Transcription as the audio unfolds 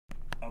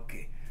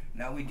Okay.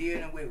 Now we're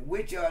dealing with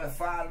which of the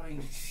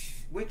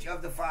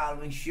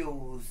following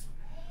shows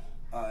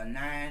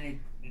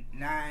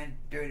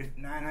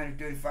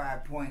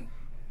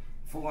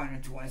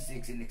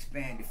 935.426 in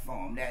expanded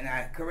form. That,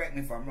 now correct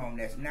me if I'm wrong,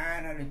 that's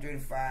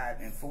 935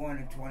 and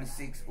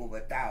 426 over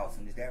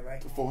 1,000, is that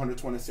right?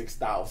 426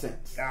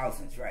 thousandths.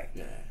 Thousandths, right.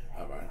 Yeah,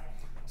 all right.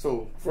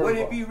 So would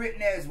it be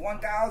written as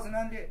 1,000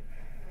 under it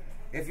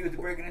if you were to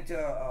break it into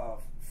a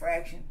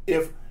fraction?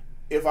 If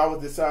I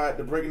would decide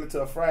to break it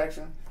into a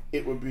fraction,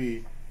 it would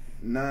be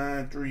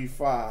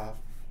 935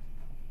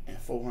 and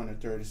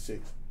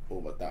 436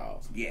 over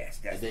 1,000. Yes,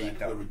 that's and then you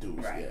could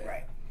reduce. Right, yeah.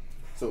 right.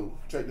 So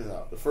check this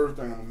out. The first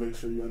thing I'm gonna make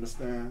sure you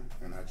understand,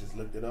 and I just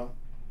looked it up,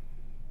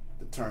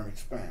 the term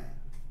expand.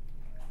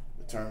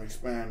 The term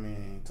expand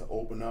means to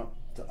open up,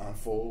 to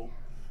unfold,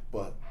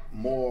 but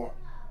more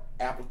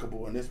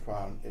applicable in this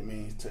problem, it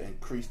means to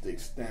increase the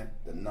extent,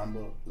 the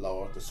number,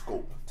 large, the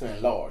scope, to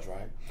enlarge,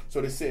 right?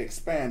 So they say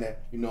expand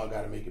that, you know I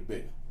gotta make it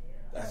bigger.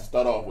 That's to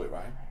start off with,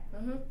 right?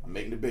 I'm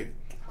making it bigger.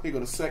 Here go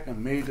the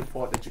second major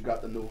part that you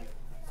got to know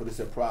for this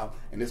problem,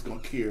 and it's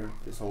gonna cure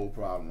this whole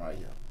problem right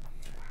here.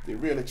 They're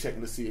really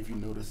checking to see if you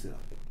know this here.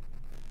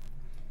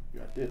 You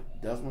got this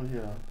decimal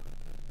here,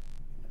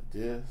 you got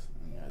this,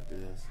 and you got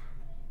this.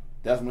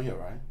 Decimal here,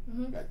 right?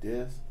 You got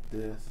this.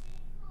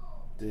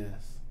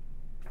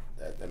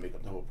 That make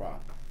up the whole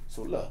problem.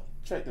 So look,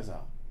 check this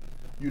out.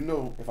 You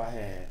know, if I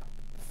had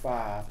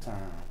 5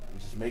 times, I'm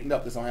just making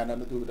up, this don't have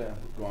nothing to do with that.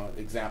 I'm going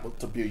example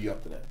to build you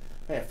up to that.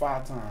 If I had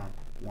 5 times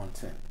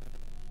 1/10,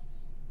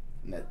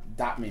 and that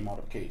dot mean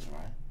multiplication,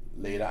 right?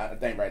 Later, I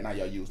think right now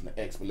y'all using the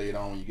X, but later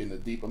on when you get in the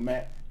deeper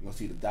math, you're gonna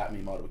see the dot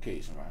mean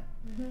multiplication, right?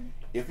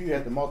 If you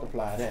had to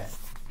multiply that,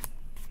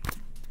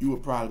 you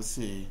would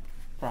probably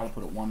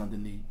put a 1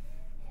 underneath.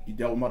 You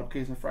dealt with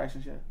multiplication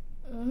fractions yet?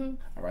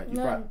 All right, you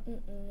probably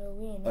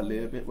a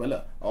little bit. Well,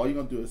 look, all you're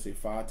gonna do is say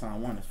 5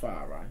 times 1 is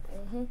 5, right?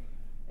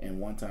 And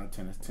 1 times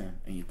 10 is 10,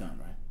 and you're done,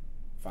 right?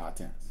 5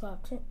 tenths.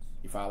 5 tenths.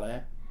 You follow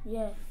that?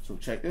 Yeah. So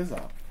check this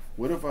out.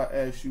 What if I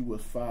ask you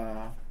what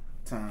 5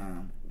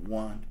 times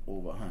 1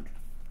 over 100?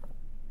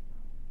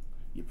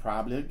 You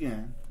probably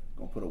again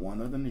gonna put a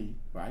 1 underneath,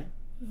 right?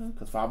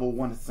 Because 5 over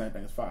 1 is the same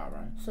thing as 5,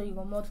 right? So you're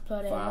gonna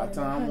multiply that. 5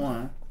 times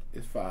 1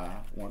 is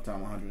 5. 1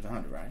 times 100 is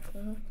 100, right?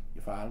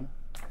 You follow me?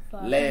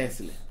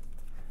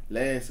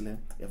 Lastly,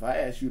 if I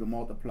ask you to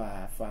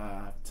multiply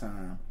 5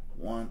 times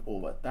 1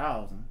 over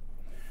 1,000,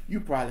 you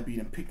probably be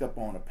done picked up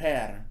on a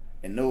pattern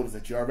and notice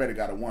that you already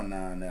got a 1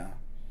 now, and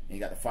you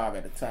got the 5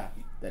 at the top.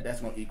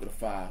 That's going to equal to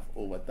 5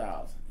 over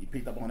 1,000. You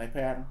picked up on that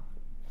pattern?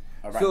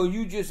 All right. So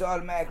you just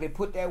automatically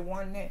put that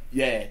 1 there?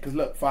 Yeah, because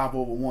look, 5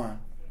 over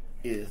 1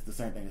 is the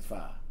same thing as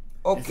 5.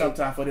 Okay. And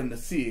sometimes for them to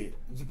see it,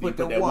 you put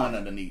that 1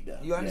 underneath there.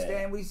 You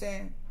understand what he's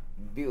saying?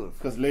 Beautiful.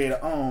 Because later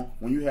on,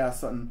 when you have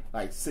something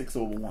like 6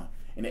 over 1,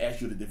 and they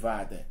ask you to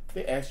divide that,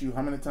 they ask you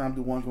how many times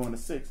do 1 go into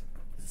 6?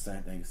 It's the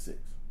same thing as 6.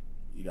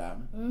 You got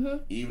me?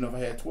 Even if I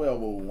had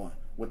 12 over 1,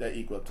 what that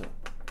equal to?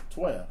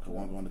 12. Because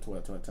 1 going to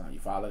 12 times. You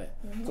follow that?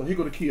 So here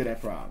go the key of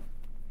that problem.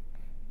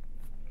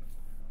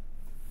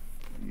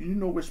 You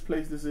know which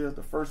place this is?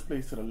 The first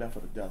place to the left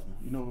of the decimal.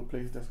 You know what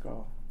place that's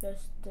called?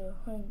 That's the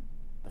 100.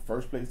 The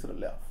first place to the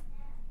left.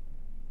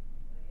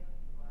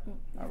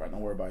 All right,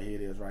 don't worry about it. Here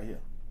it is right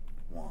here.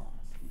 1s.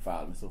 You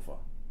follow me so far?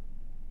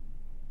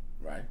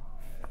 Right?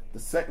 The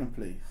second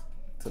place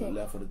to the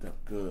left of the decimal.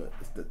 Good.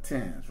 It's the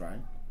 10s,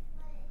 right?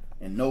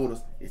 And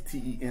notice it's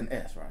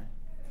TENS, right?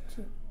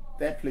 2.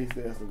 That place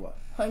there is the what?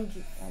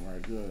 100. All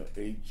right, good.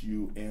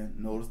 HUN.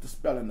 Notice the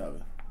spelling of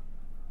it.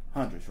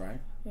 Hundreds,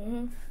 right?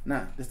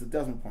 Now, this is the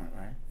decimal point,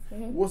 right?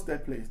 What's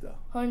that place though?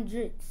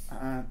 Hundreds.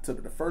 To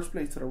the first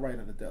place to the right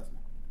of the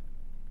decimal.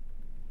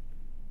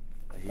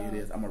 Here it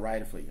is. I'm going to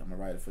write it for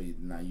you.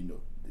 Now you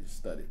know. Just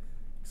study.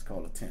 It's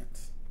called a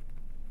tenths.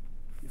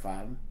 You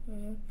follow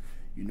me?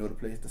 You know the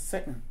place, the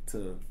second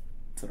to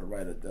the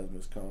right of the decimal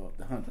is called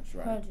the hundreds,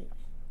 right? Hundreds.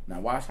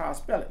 Now watch how I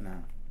spell it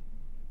now.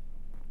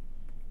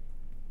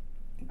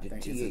 I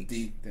think TH. it's a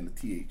D, then the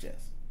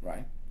THS,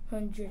 right?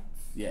 Hundreds.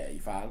 Yeah, you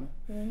follow me?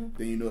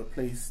 Then you know the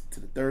place to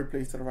the third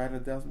place to the right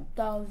of the decimal?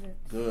 Thousands.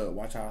 Good.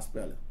 Watch how I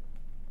spell it.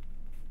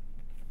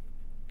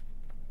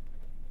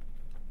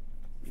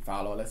 You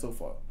follow all that so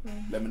far?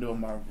 Let me know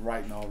if I'm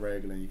writing all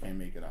regular and you can't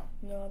make it out.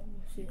 No,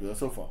 I see. Good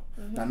so far.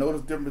 Now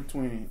notice the difference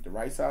between the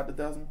right side of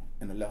the decimal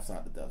and the left side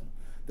of the decimal.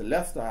 The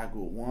left side go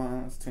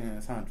 1s,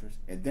 10s, hundreds,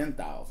 and then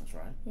thousands,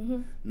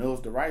 right?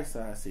 Notice the right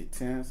side say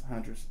 10s,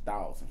 hundreds,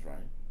 thousands,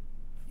 right?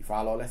 You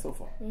follow all that so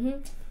far?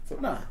 So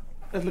now,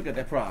 let's look at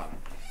that problem.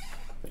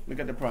 Look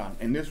at the problem.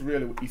 And this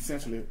really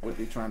essentially what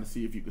they're trying to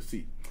see if you can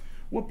see.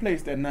 What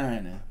place that 9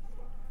 in?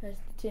 That's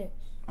the tens.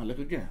 Oh, look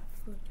again.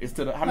 It's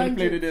to the, how many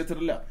places there to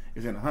the left?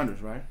 It's in the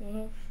hundreds, right?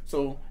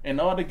 So in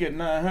order to get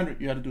 900,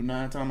 you have to do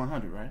 9 times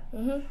 100, right?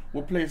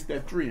 What place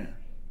that 3 in?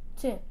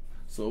 10.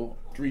 So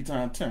 3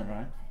 times 10,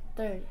 right?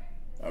 30.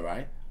 All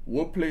right.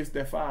 What place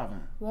that 5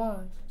 in?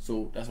 1s.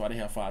 So that's why they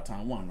have 5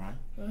 times 1,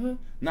 right?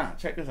 Now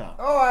check this out.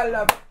 Oh, I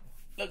love it.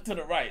 Look to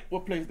the right.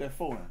 What place that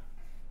 4 in?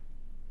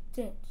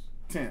 Tens.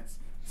 Tenths.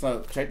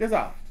 So check this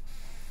out.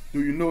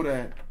 do you know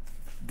that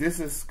this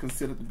is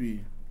considered to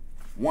be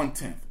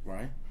 1/10,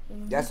 right?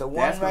 That's a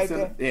 1 right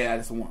there? Yeah,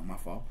 that's a 1, my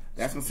fault.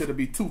 That's considered to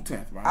be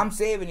 2/10, right? I'm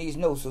saving these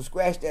notes, so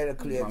scratch that to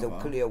clear My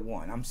fault.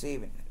 1. I'm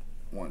saving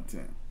it.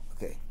 1/10.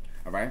 Okay.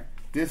 All right?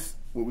 This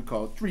what we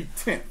call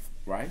 3/10,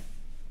 right?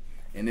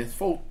 And this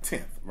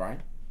 4/10, right?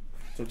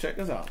 So check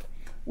this out.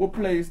 What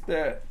place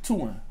that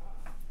 2 in?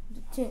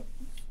 The tenth.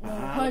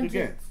 Look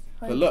again.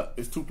 But look,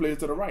 it's 2 places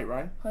to the right,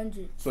 right?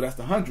 Hundred. So that's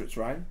the hundreds,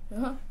 right?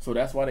 So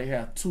that's why they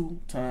have 2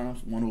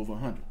 times 1 over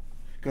 100.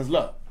 Because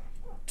look,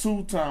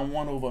 2 times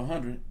 1 over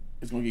 100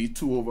 is going to give you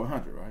 2 over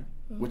 100, right?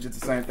 Which is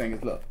the same thing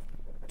as, look,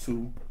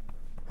 2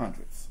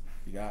 hundredths.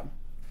 You got me?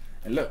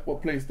 And look,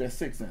 what place that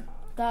 6 in?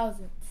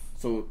 Thousands.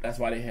 So that's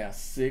why they have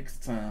 6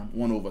 times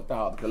 1 over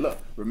 1,000. Because look,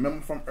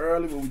 remember from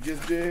earlier what we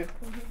just did?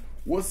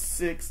 What's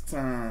 6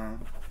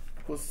 times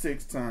 1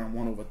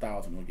 over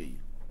 1,000 going to give you?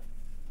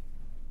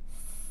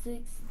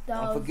 6,000.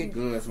 Don't forget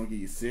Good, it's going to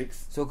give you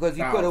 6. So because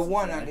you put a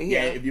 1 right? under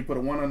here. Yeah, if you put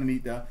a 1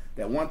 underneath that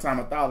 1 times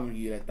 1,000 will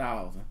give you that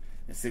 1,000.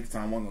 And 6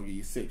 times 1 going to give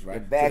you 6, right? The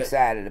back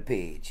side of the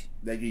page.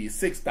 They give you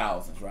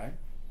 6,000s, right?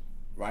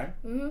 Right?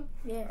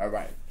 Yeah. All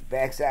right.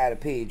 Back side of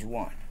page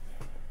 1.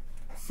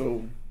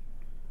 So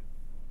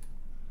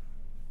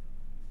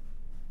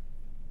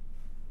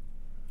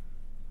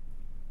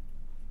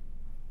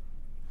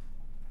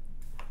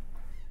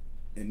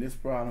in this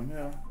problem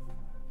here,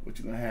 what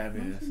you're going to have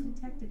is Motion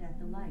detected at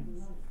the lights.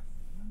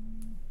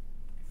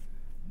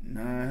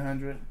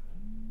 900.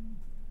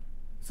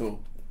 So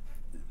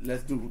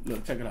let's do,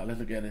 look, check it out. Let's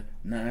look at it.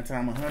 9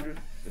 times 100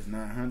 is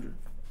 900.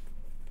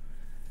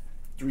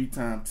 3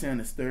 times 10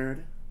 is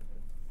 30.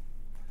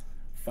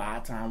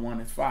 5 times 1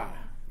 is 5,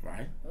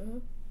 right?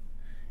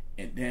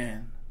 And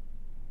then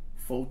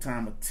 4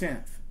 times a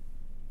tenth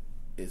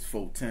is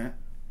 4/10.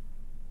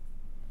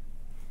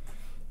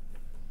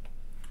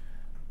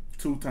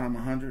 2 times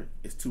 100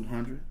 is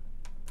 200.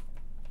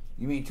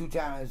 You mean 2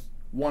 times?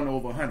 1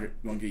 over 100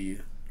 gonna give you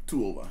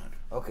 2 over 100.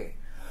 Okay.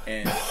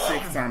 And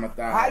 6 times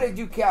 1,000. How did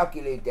you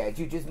calculate that?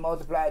 You just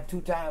multiplied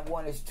 2 times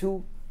 1 is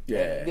 2? Yeah.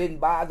 And didn't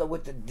bother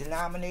with the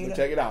denominator? But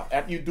check it out.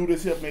 After you do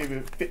this here maybe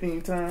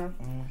 15 times,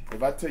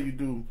 if I tell you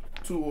do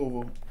 2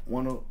 over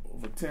 1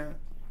 over 10,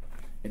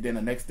 and then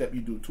the next step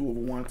you do 2 over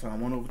 1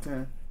 times 1 over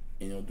 10,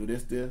 and you'll do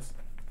this.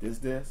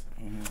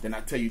 Then I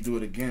tell you do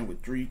it again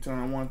with 3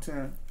 times 1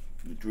 10,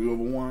 do 3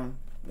 over 1,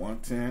 1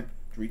 10,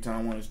 3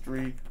 times 1 is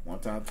 3, 1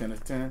 times 10 is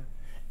 10.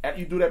 After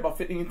you do that about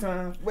 15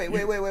 times. Wait,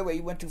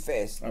 you went too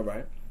fast. All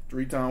right.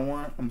 3 times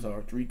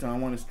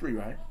 1 is 3,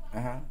 right?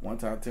 1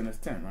 times 10 is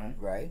 10, right?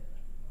 Right.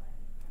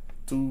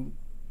 2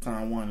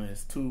 times 1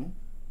 is 2,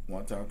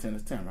 1 times 10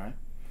 is 10, right?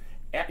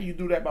 After you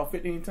do that about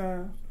 15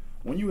 times,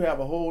 when you have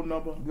a whole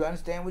number, You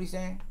understand what he's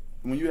saying?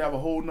 when you have a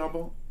whole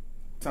number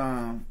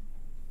times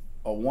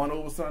a 1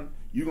 over something,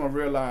 you're going to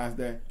realize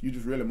that you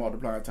just really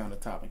multiply times the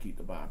top and keep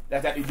the bottom.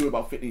 That's after you do it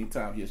about 15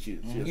 times. You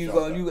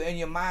In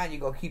your mind,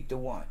 you're going to keep the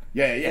 1.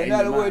 Yeah. So in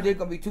other words, it's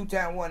going to be 2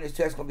 times 1 is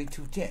just going to be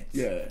 2 tenths.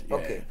 Yeah.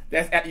 Okay.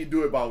 That's after you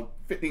do it about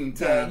 15 times,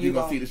 Yeah, you're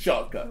going to see the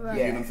shortcut. Right.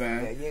 You know what I'm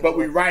saying? Yeah, But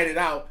we write it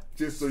out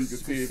just so you can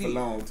see it for a See.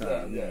 long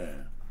time. Yeah. Yeah.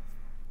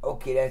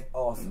 Okay, that's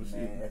awesome, Let me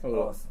man. see. That's Hold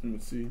up. awesome. Let me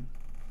see.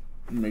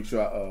 Let me make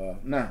sure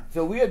now.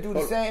 So we'll do the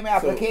Hold- same so-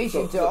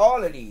 application so- to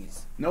all of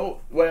these. No,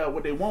 well,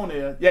 what they want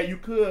is, you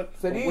could.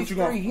 So but these what you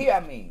three gonna, here, I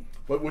mean.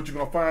 But what you're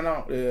going to find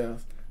out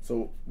is,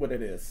 so what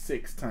it is,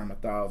 6 times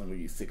 1,000 will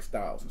give you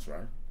 6,000s,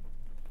 right?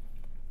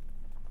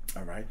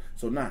 All right.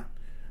 So now,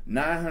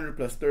 900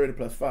 plus 30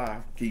 plus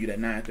 5 give you that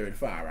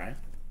 935, right?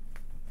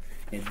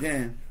 And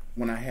then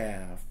when I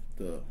have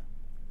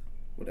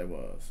what that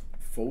was,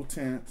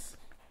 4/10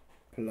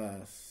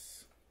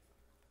 plus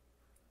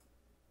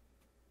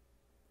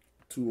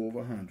 2 over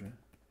 100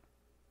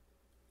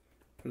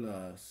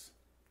 plus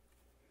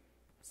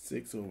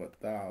 6 over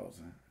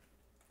 1,000.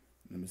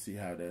 Let me see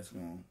how that's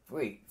going.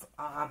 Wait,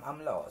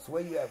 I'm lost.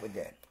 Where you at with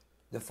that?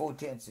 The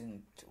 4/10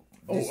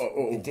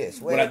 and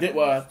this. What I did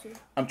was,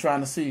 I'm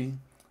trying to see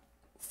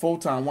 4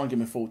 times 1 give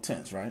me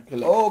 4/10, right?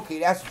 Look, Okay,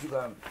 that's what you're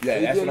going to do. Yeah,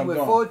 that's what I'm with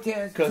doing.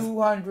 4/10, 'Cause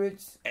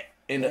 200s,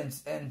 in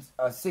and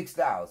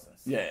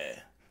 6,000s. yeah.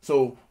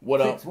 So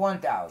what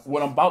 1,000.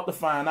 what I'm about to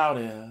find out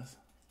is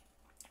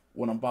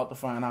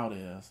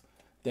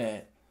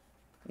that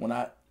when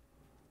I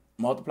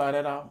multiply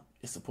that out,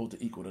 it's supposed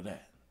to equal to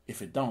that.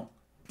 If it don't,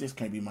 this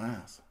can't be my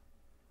answer.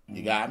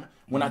 You got me?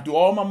 When I do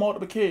all my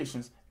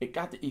multiplications, it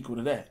got to equal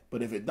to that.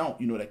 But if it don't,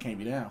 you know that can't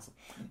be the answer.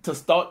 To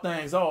start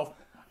things off,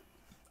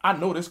 I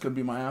know this could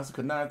be my answer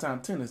because 9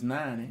 times 10 is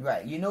 90.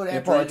 Right, you know that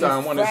And part. 3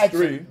 times 1 is fraction,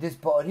 3. This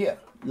part here.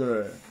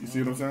 Yeah. You see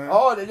what I'm saying?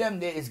 All of them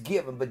there is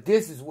given, but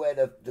this is where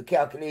the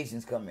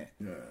calculations come in.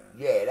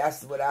 Yeah,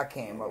 that's what I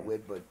came up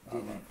with, but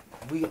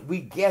we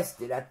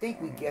guessed it. I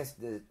think we guessed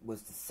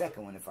was the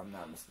second one, if I'm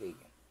not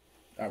mistaken.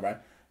 All right.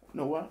 You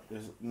know what?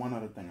 There's one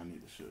other thing I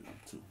need to show you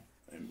too,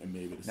 and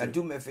maybe Now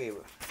do me a favor.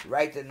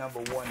 Write the number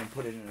 1 and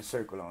put it in a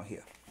circle on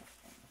here.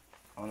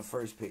 On the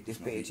first page. This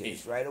page here.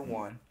 Just write a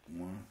 1.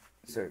 1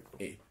 Circle.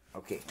 A.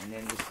 Okay, and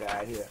then this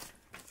side here.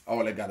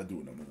 All I gotta do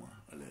with number 1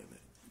 a little bit.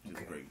 Just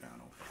Okay. break down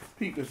over.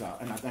 peep this out.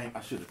 And I think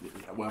I should have did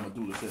it. Well, I'm going to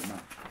do this here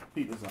now.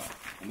 Peep this out.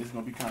 And this is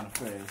going to be kind of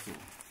fast. So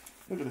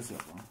look at this here,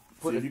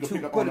 bro. Put a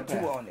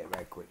two on there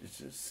right quick. It's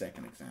just a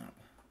second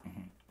example.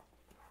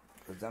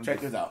 Mm-hmm.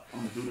 Check this out. I'm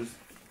going to do this.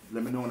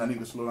 Let me know when I need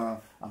to slow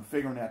down. I'm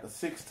figuring out the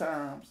 6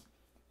 times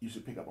you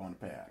should pick up on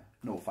the pattern.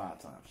 No,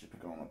 5 times you should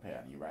pick up on the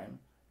pattern. You ready?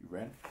 You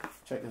ready?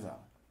 Check this out.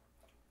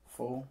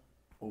 4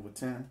 over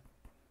 10.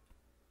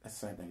 That's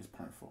the same thing as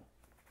 0.4.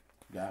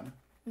 You got me?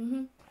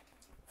 Mm-hmm.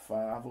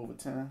 5 over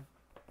 10.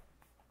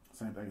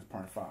 Same thing as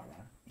 0.5,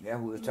 right? Yeah,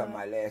 we was talking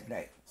about last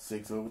night.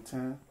 6 over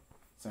 10.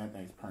 Same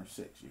thing as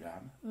 0.6. You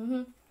got me?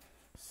 Mm-hmm.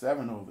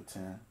 7 over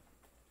 10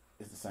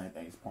 is the same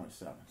thing as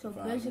 0.7. So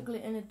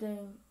basically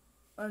anything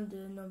under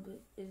the number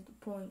is the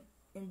point,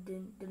 and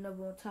then the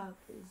number on top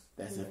is...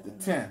 That's if the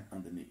 10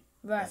 underneath.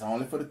 Right. That's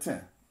only for the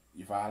 10.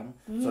 You follow me?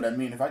 Mm-hmm. So that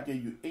means if I give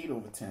you 8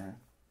 over 10,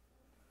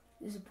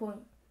 it's a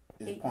point.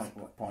 it's point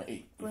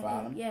 8. You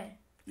follow me? Yeah.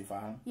 You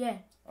follow me? Yeah.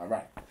 All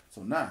right.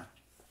 So now,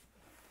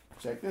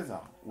 check this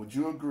out. Would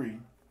you agree?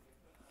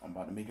 I'm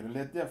about to make it a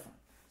little different.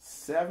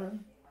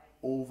 7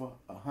 over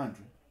 100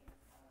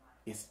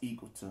 is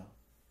equal to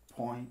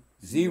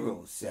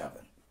 0.07.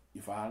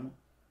 You follow me?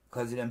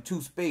 Because of them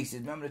 2 spaces.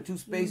 Remember the 2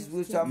 spaces we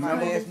were talking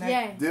about last night?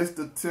 Yeah. This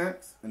the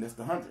tenths and this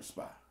the 100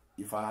 spot.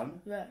 You follow me?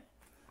 Right.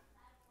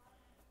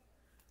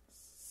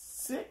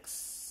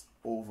 6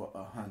 over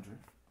 100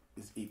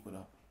 is equal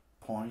to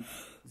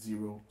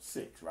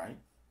 0.06, right?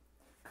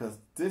 Because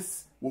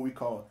this what we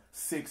call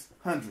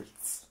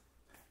 600ths.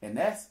 And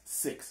that's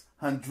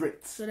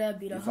 600ths. So that'd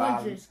be the You follow me?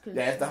 hundreds.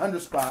 That's the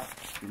 100 spot.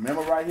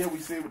 Remember right here we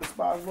said what the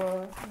spots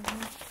was?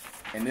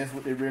 Mm-hmm. And that's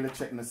what they're really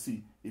checking to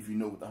see if you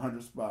know what the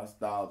 100 spots,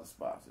 thousand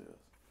spots is.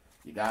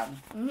 You got me?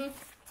 Mm-hmm.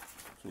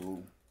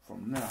 So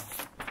from now,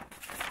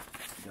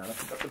 you gotta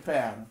pick up the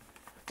pattern.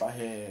 If I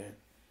had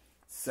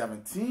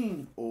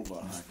 17 over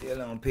 100.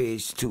 Still on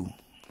page 2,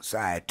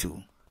 side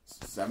 2.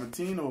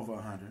 17 over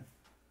 100,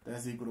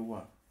 that's equal to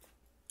what?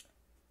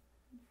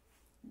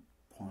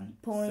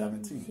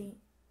 0.17.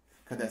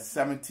 Because that's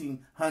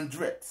 17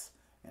 hundredths.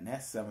 And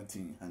that's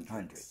 17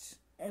 hundredths.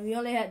 And we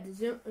only had the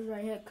zeros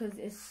right here because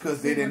it's...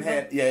 Because they didn't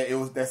have... Yeah, it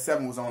was that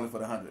 7 was only for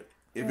the 100.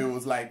 If it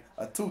was like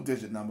a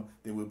 2-digit number,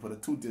 they would put a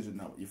 2-digit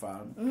number. You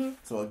follow me? Mm-hmm.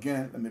 So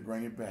again, let me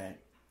bring it back.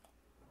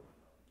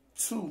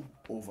 2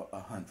 over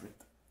 100.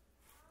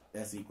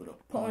 That's equal to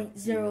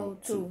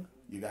 0.02.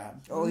 You got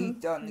me? Oh, he's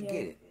starting to get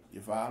it.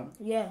 You follow me?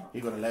 Yeah.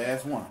 Here go the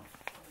last one.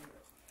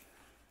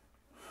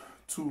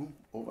 2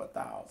 over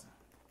 1,000.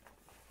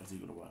 That's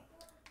equal to what?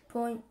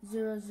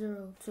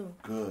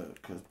 0.002. Good,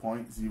 because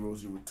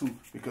 0.002.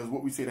 Because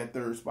what we say that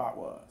third spot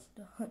was?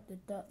 The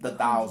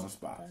 1,000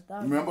 spot.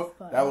 Remember?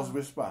 That was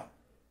which spot?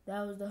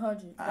 That was the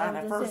 100.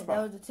 That first spot.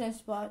 That was the 10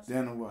 spots.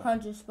 Then the what?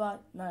 100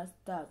 spot. Now it's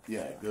 1,000.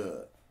 Yeah,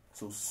 good.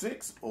 So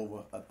 6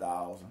 over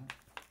 1,000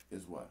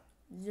 is what?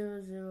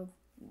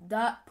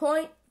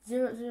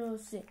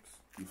 0.006.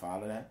 You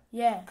follow that?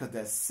 Yeah. Because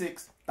that's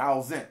 6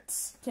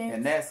 thousandths.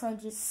 And that's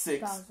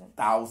 6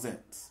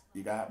 thousandths.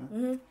 You got me?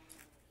 Mm-hmm.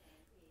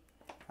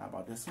 How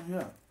about this one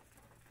here?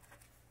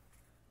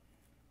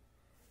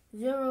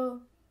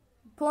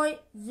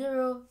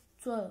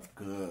 0.012.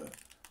 Good.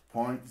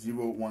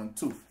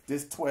 0.012.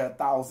 This 12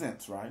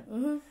 thousandths, right?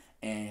 Mm-hmm.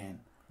 And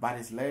by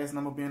this last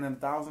number being in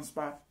the 1,000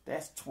 spot,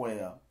 that's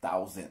 12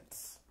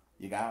 thousandths.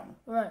 You got me?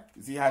 Right.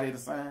 You see how they the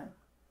same?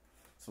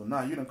 So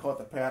now you done caught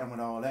the pattern with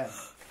all that.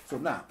 So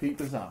now, peep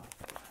this out.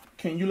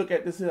 Can you look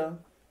at this here?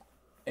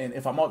 And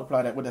if I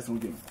multiply that, what that's going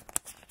to give me?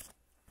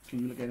 Can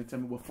you look at it and tell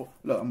me what 4?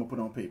 Look, I'm going to put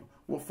it on paper.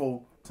 What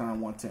 4 times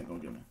 1/10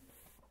 going to give me?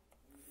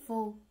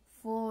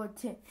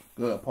 4/10.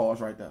 Good.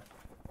 Pause right there.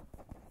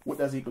 What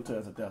does equal to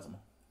as a decimal?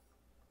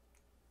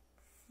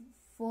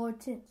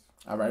 4/10.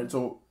 All right.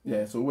 So,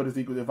 yeah. So what is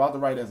equal to? If I was to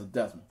write it as a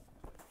decimal,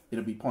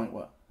 it'll be point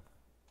what?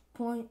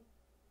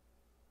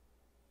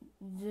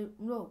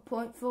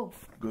 0.4.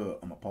 Good.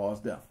 I'm going to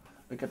pause there.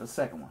 Look at the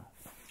second one.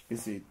 It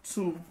said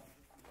 2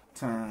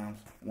 times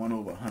 1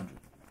 over 100.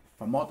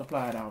 If I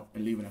multiply it out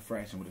and leave it in a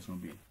fraction, what it's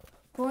going to be?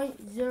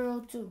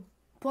 0.02.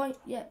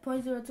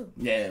 0.02.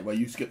 Yeah, well,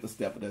 you skipped a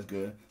step, but that's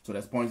good. So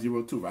that's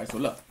 0.02, right? So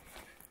look,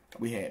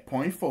 we had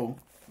 0.4.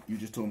 You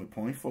just told me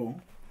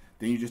 0.4.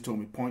 Then you just told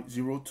me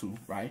 0.02,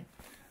 right?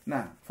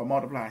 Now, if I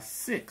multiply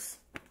 6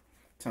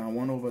 times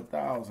 1 over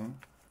 1,000,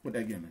 what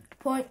that give me?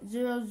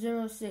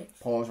 0.006.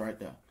 Pause right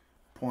there.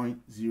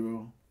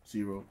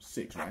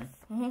 0.006, right?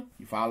 Mm-hmm.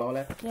 You follow all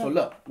that? Yeah. So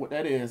look, what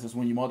that is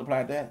when you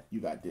multiply that, you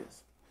got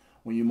this.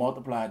 When you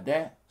multiply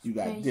that, you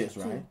got Space this,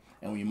 2. right?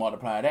 And when you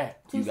multiply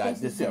that, you got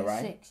this here,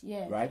 right? 6,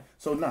 yeah. Right?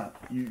 So now,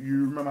 you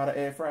remember how to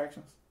add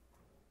fractions?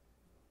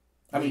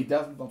 I mean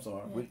decimals, I'm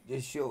sorry. Yeah. We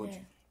just showed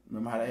you.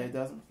 Remember how to add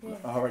decimals? Yeah.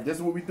 All right, this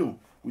is what we do.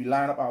 We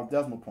line up our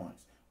decimal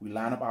points. We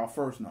line up our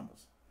first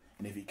numbers.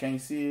 And if you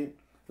can't see it,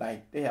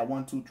 like they have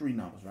 1, 2, 3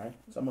 numbers, right?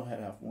 So I'm going to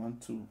have 1,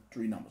 2,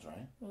 3 numbers,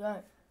 right?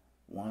 Right.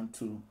 1,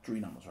 2, 3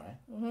 numbers, right?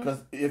 Mm-hmm.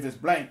 Because if it's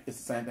blank, it's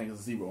the same thing as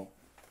a 0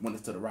 when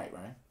it's to the right,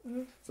 right?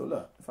 Mm-hmm. So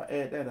look, if I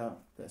add that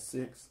up, that's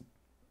 6,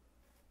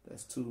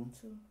 that's 2,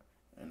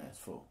 and that's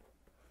 4.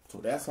 So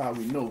that's how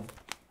we know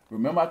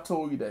Remember I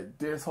told you that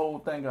this whole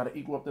thing got to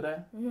equal up to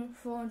that? Mm-hmm.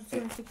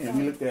 476. And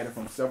we looked at it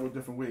from several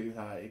different ways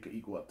how it could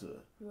equal up to it.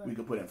 Right. We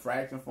could put in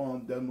fraction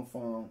form, decimal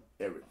form,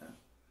 everything.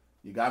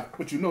 You got,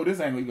 but you know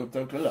this ain't gonna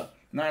equal up to look.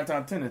 9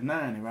 times 10 is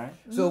 90, right?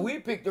 So we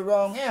picked the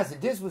wrong answer.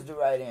 This was the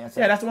right answer.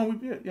 Yeah, that's the one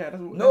we did. Yeah,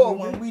 that's what. No, that's what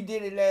when did. we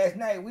did it last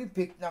night, we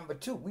picked number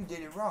 2. We did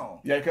it wrong.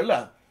 Yeah, cause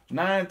look,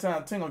 9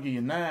 times 10 gonna give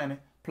you 90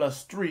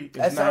 plus 3 is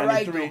That's 93. all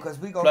right, though, because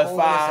we gonna plus go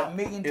over 5 this a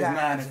million is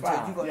times until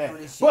 95. you gonna Yeah. do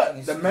this shit.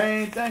 But the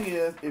main thing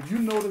is, if you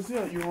notice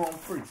here, you home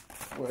free.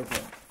 Where is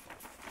that?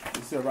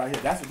 It's here right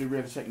here. That's what they're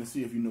really checking to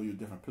see if you know your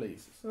different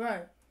places.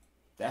 Right.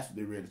 That's what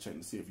they're really checking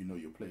to see if you know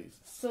your places.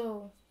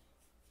 So,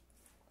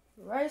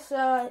 right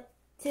side,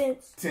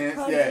 tenths, Tens,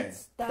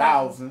 hundreds, yeah,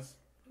 thousands.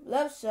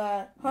 Left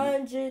side,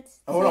 hundreds.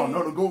 Hold on,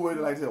 tens. no, go with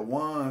it like that.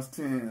 Ones,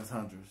 tens,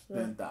 hundreds,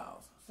 then Right.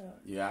 thousands. Right.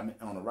 Yeah, I mean,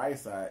 on the right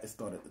side, it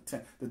started at the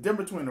 10. The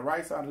difference between the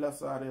right side and left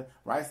side is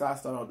right side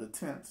start off the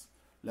tenths,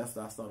 left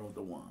side start off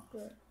the ones.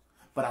 Right.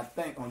 But I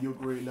think on your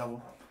grade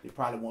level, they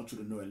probably want you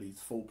to know at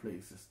least 4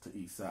 places to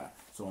each side.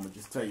 So I'm gonna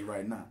just tell you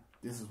right now,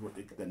 this is what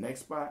the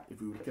next spot,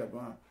 if we would have kept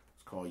going,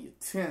 it's called your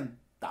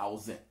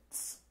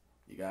 10,000ths.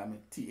 You got me?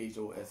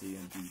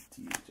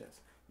 THOSANGTHS.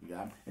 You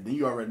got me? And then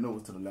you already know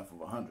it's to the left of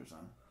 100s, huh?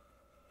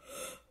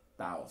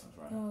 Thousands,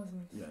 right?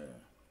 Thousands. Yeah.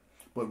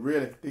 But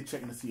really, they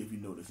checking to see if you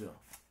know this here.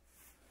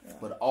 Yeah.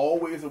 But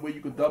always a way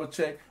you could double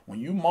check when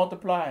you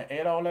multiply and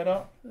add all that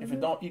up. If it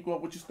don't equal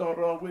what you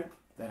started off with,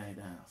 that ain't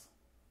the answer.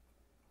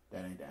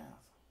 That ain't the answer.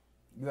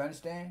 You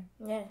understand?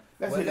 Yeah.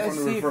 Let's Well, hit it let's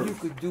from the see reverse.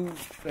 if you could do.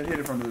 Let's hit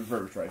it from the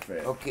reverse right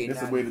fast. Okay, this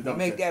now is a way to double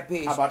make check. that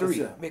page How about 3. this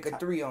here? Make a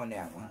 3 on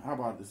that one. How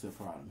about this here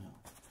problem here?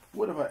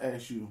 What if I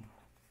ask you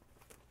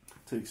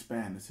to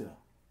expand this here?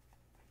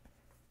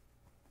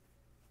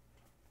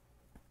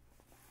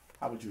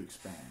 How would you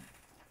expand?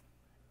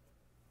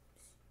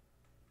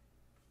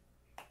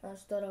 I'll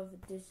start off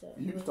with this side.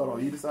 You can start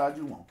on either side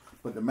you want.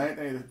 But the main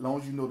thing is, as long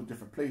as you know the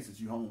different places,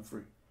 you home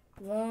free.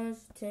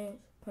 Ones, tens,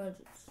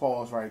 hundreds.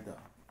 Pause right there.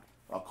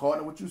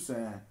 According to what you're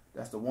saying,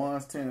 that's the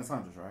ones, tens,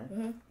 hundreds, right?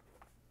 Mm-hmm.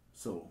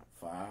 So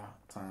 5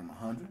 times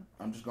 100.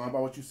 I'm just going by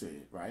what you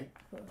said, right?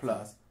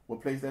 Plus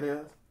what place that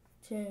is?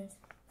 Tens.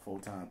 4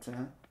 times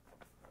 10.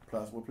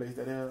 Plus what place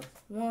that is?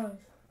 Ones.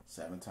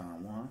 7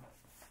 times 1.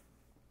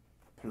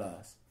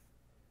 Plus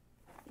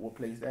what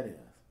place that is?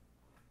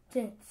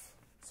 Tenths.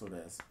 So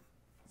that's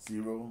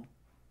 0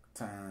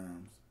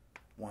 times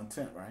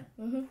 1/10, right?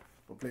 Mm-hmm.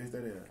 What place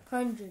that is?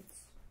 Hundreds.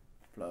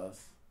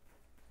 Plus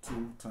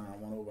 2 times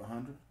 1 over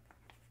 100.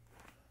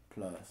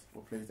 Plus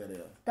what place that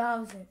is?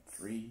 Thousands.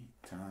 3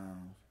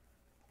 times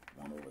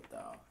 1 over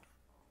 1,000.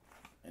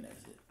 And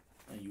that's it.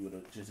 And you would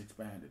have just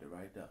expanded it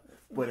right there.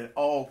 But it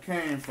all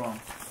came from,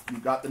 you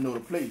got to know the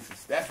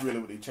places. That's really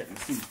what they're checking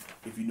to see,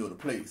 if you know the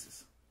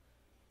places.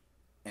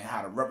 And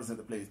how to represent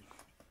the place.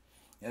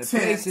 And the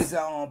places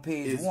are on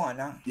page 1,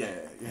 huh? Yeah.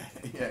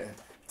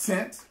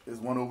 Tenth is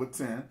 1 over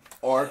 10.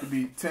 Or it could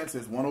be, tenth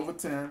is 1 over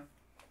 10.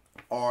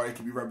 Or it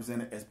could be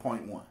represented as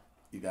 0.1.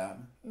 You got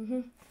me?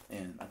 Mm-hmm.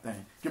 And I think,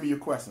 give me your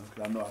questions,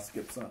 because I know I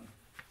skipped something.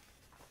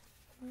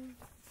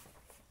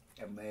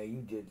 Yeah, man,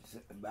 you did.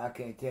 I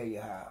can't tell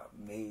you how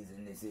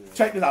amazing this is.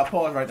 Check this out.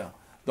 Pause right now.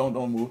 Don't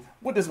move.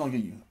 What this gonna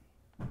give you?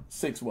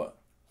 6 what?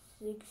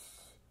 6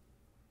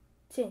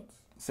 tenths.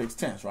 6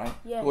 tenths, right?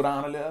 Yeah. Go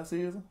down a little,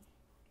 Caesar.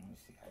 Let me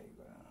see how you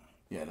go down.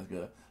 Yeah, that's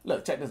good.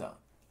 Look, check this out.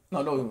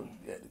 No,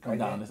 yeah, come Right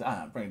down there?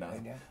 this. Bring it down.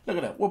 Right there? Look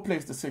at that. What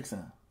place the 6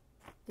 in?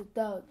 The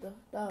thousand.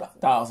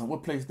 1,000.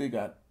 What place they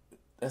got?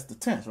 That's the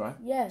tenths, right?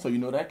 Yeah. So you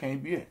know that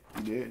can't be it.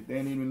 They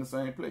ain't even in the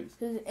same place.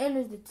 Because the end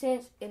is the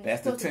tenths and That's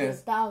it's the supposed to be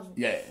tenths. thousands.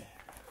 Yeah.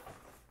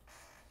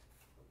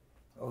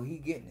 Oh, he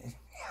getting it.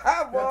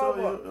 I told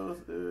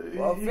you,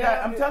 Well,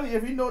 I'm telling you,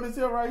 if he know this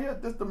here right here,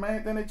 this the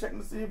main thing they checking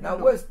to see if Now you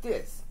know. what's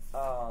this?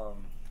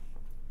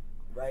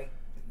 Right?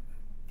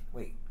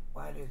 Wait,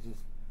 why does this?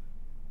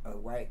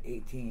 Right,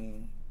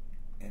 18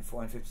 and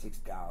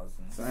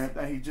 456,000. Same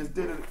thing. He just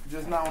did it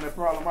just now on that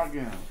problem I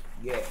gave him.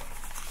 Yeah.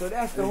 So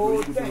that's the You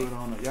whole can do it thing.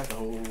 on that's the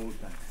whole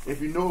thing.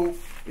 If you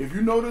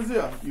know this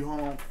here, you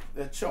home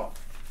that chart.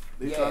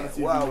 They trying Yeah. to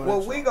see if Well, you know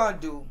what that we chart. gonna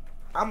do?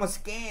 I'm gonna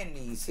scan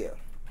these here.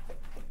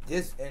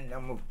 This and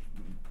I'm gonna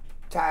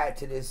tie it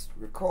to this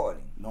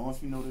recording. As long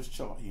as you know this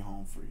chart, he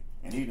home free.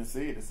 And he done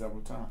said it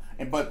several times.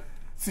 But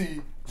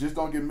see, just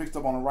don't get mixed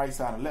up on the right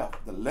side and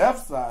left. The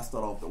left side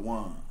start off the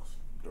ones.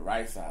 The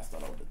right side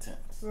start off the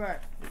tenths. Right.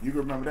 If you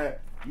can remember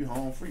that, you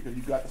home free because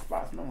you got the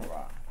spots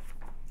memorized.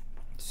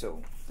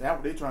 So That's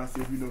what they trying to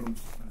see if you know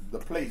the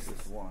places.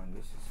 this is 1.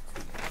 This is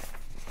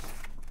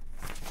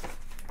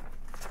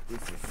 2.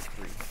 This is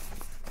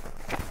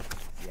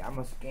 3. Yeah, I'm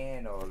gonna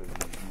scan all of these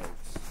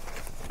notes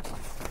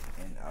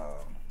and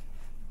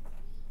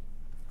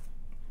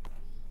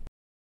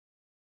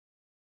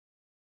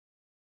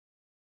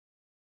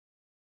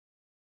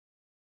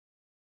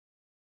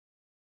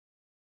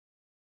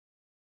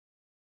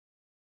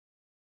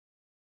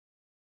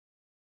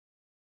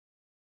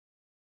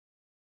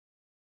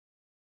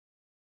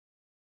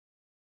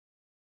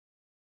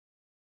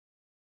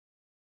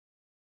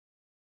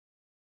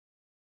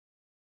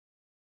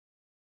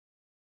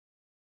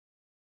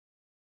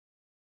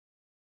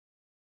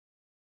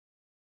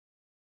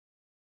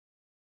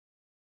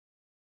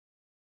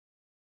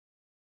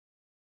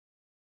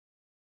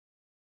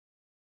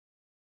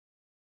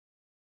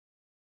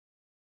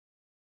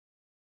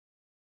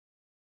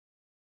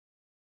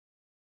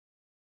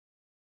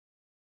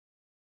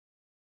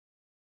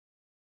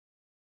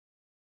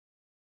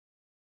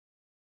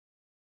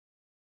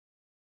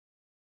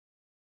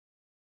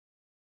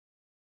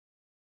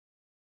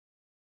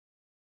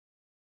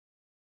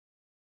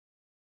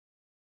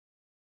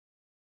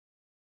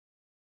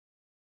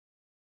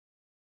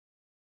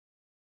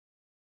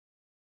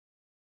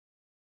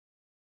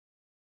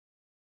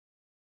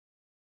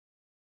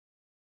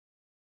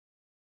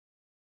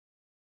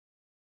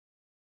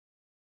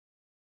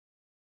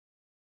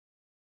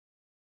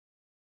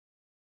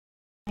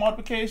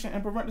multiplication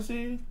in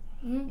parentheses,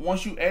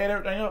 once you add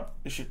everything up,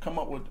 it should come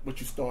up with what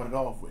you started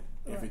off with.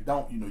 If it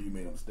don't, you know you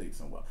made a mistake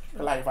somewhere.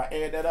 Like if I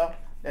add that up,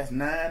 that's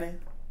 90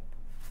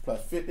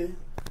 plus 50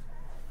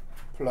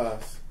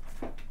 plus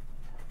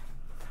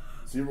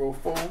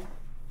 0.4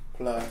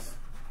 plus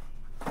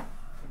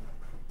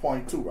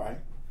 0.2, right?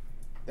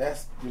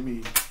 That's give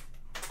me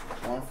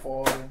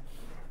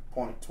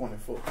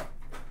 140.24.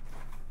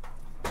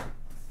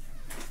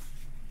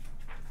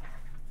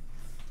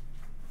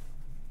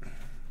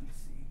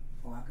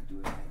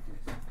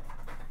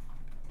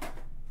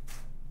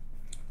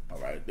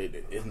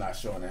 It's not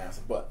showing the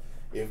answer, but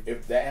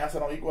if that answer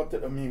don't equal up to,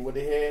 what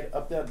they had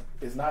up there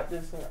is not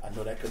this, I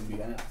know that couldn't be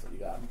the answer. You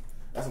got me?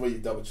 That's the way you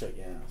double check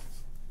your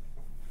answers.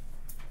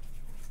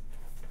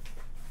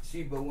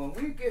 See, but when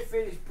we get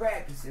finished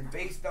practicing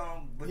based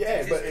on what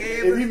but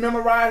if he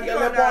memorized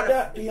that part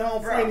there, he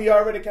home free and he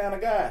already kind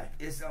of got it.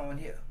 It's on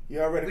here. He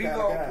already kind of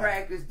got it. We gonna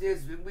practice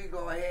this, and we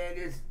gonna have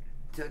this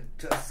to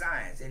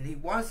science,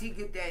 and once he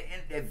get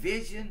that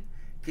vision,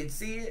 can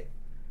see it.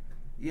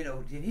 You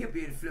know, then he'll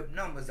be able to flip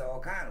numbers all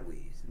kind of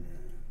ways.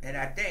 And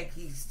I think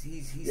he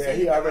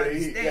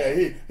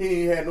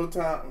ain't had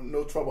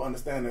no trouble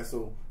understanding that,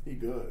 so he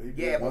good.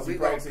 But we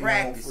gonna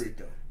practice it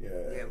though.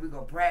 Yeah, we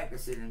gonna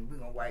practice it and we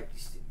gonna wipe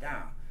this shit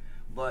down.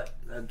 But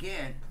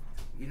again,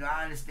 you know,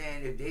 I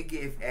understand if they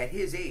get at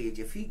his age,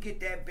 if he get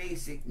that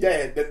basic,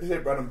 that's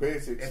it, bro. Them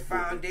basics, that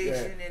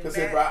foundation and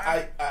math. Bro,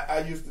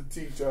 I used to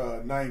teach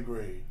 9th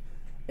grade,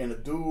 and the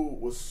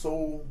dude was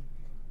so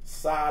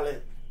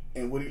solid.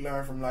 And what he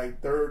learned from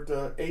like 3rd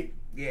to 8th.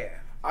 Yeah.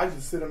 I used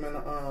to sit him in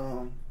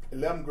the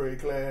 11th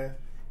grade class,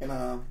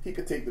 and he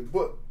could take the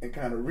book and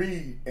kind of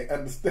read and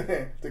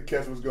understand to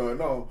catch what's going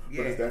on.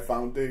 But it's that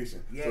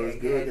foundation. Yeah, so it's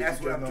good that's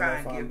what I'm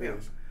trying to give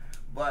him.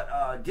 But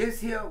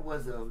this here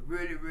was a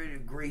really, really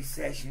great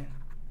session.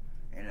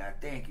 And I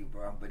thank you,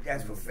 bro. But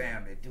that's for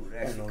family too.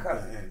 That's your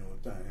cousin. Ain't no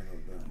thing.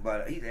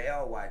 But he's an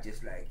Elloie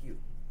just like you.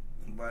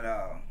 But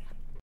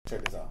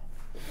check this out.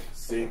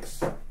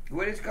 6.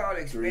 What is called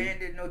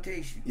expanded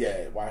notation?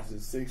 Yeah, watch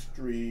this. 6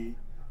 3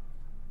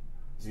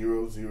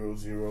 0 0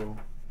 0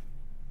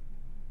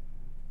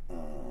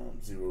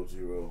 0 0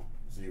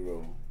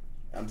 0.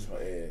 I'm just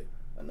gonna add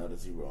another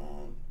 0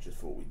 on just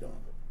before we done.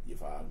 You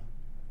follow?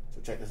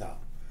 So check this out,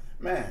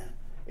 man.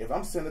 If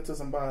I'm sending to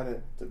somebody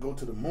to go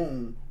to the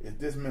moon, it's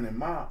this many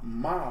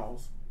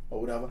miles or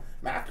whatever.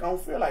 Man, I don't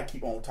feel like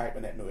keep on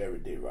typing that every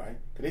day, right?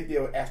 Because they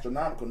deal with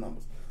astronomical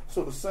numbers.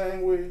 So the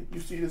same way you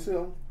see this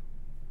here.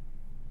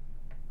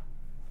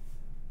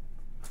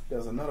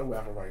 There's another way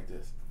I can write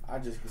this. I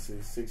just could say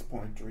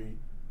 6.3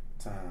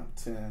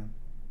 times 10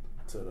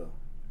 to the...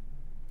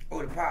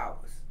 the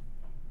powers.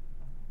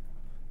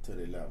 To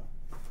the 11.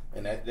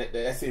 And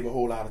that save a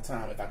whole lot of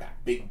time if I got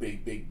big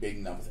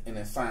numbers. And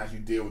in science, you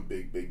deal with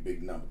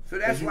big numbers. So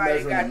that's why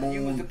you got to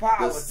use the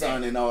power. The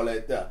sun and all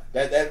that stuff.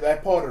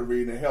 That part of the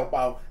reading to help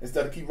out.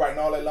 Instead of keep writing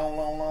all that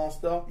long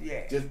stuff,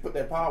 just put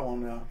that power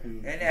on there.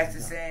 And that's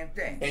the same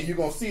thing. And you're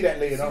going to see that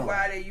later on. See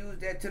why they use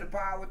that to the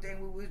power thing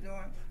we was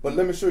doing? But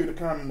let me show you the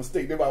common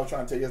mistake. That's what I was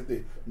trying to tell you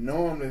yesterday.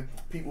 Normally,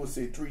 people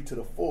say 3 to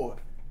the 4th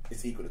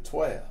is equal to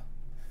 12.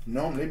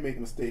 Normally, they make a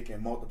mistake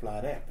and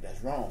multiply that, but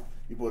that's wrong.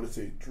 You better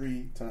say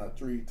 3 times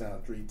 3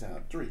 times 3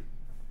 times 3.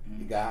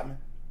 You got me?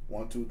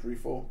 1, 2, 3,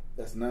 4.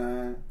 That's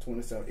 9,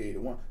 27,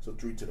 81. So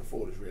 3 to the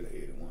 4 is really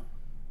 81.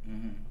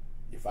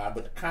 But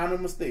the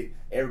common mistake,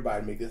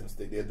 everybody make this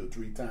mistake. They'll do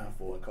 3 times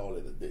 4 and call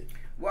it a day.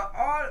 Well,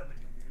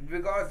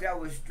 because that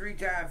was 3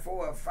 times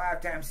 4 or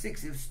 5 times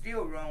 6, it's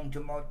still wrong to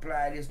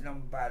multiply this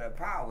number by the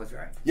powers,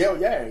 right? Yeah,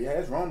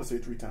 it's wrong to say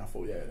 3 times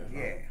 4. Yeah, that's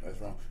wrong.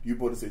 That's wrong. You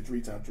better say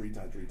 3 times 3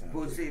 times 3 times.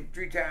 You better say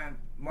 3 times,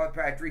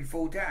 multiply 3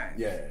 4 times.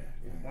 Yeah.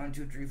 1,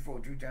 2, 3, 4,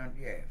 3 times,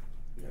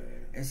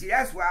 And see,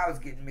 that's why I was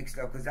getting mixed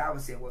up, because I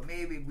was saying, well,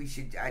 maybe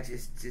I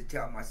just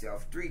tell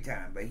myself 3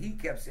 times. But he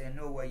kept saying,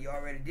 no, well, you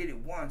already did it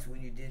once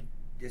when you did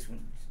this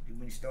one,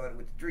 when you started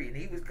with the 3. And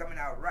he was coming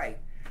out right.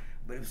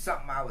 But it was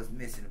something I was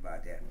missing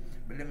about that.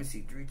 But let me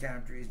see. 3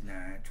 times 3 is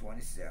 9,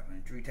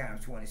 27. 3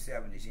 times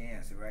 27 is your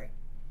answer, right?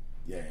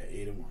 Yeah,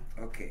 81.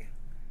 Okay.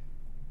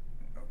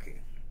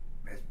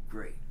 That's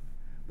great.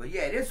 But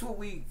yeah, this is what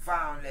we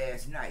found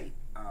last night.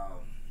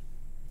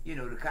 You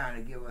know, to kind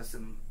of give us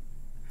some...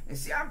 And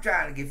see, I'm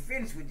trying to get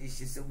finished with this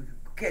shit so we can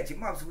catch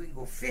him up so we can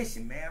go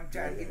fishing, man. I'm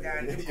trying to get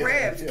down to the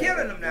crabs,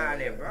 killing them down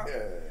there, bro.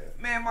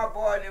 Man, my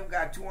boy and them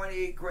got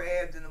 28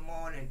 crabs in the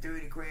morning and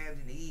 30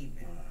 crabs in the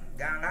evening.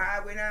 Down the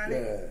highway down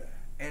there.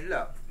 And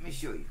look, let me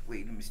show you.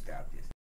 Wait, let me stop this.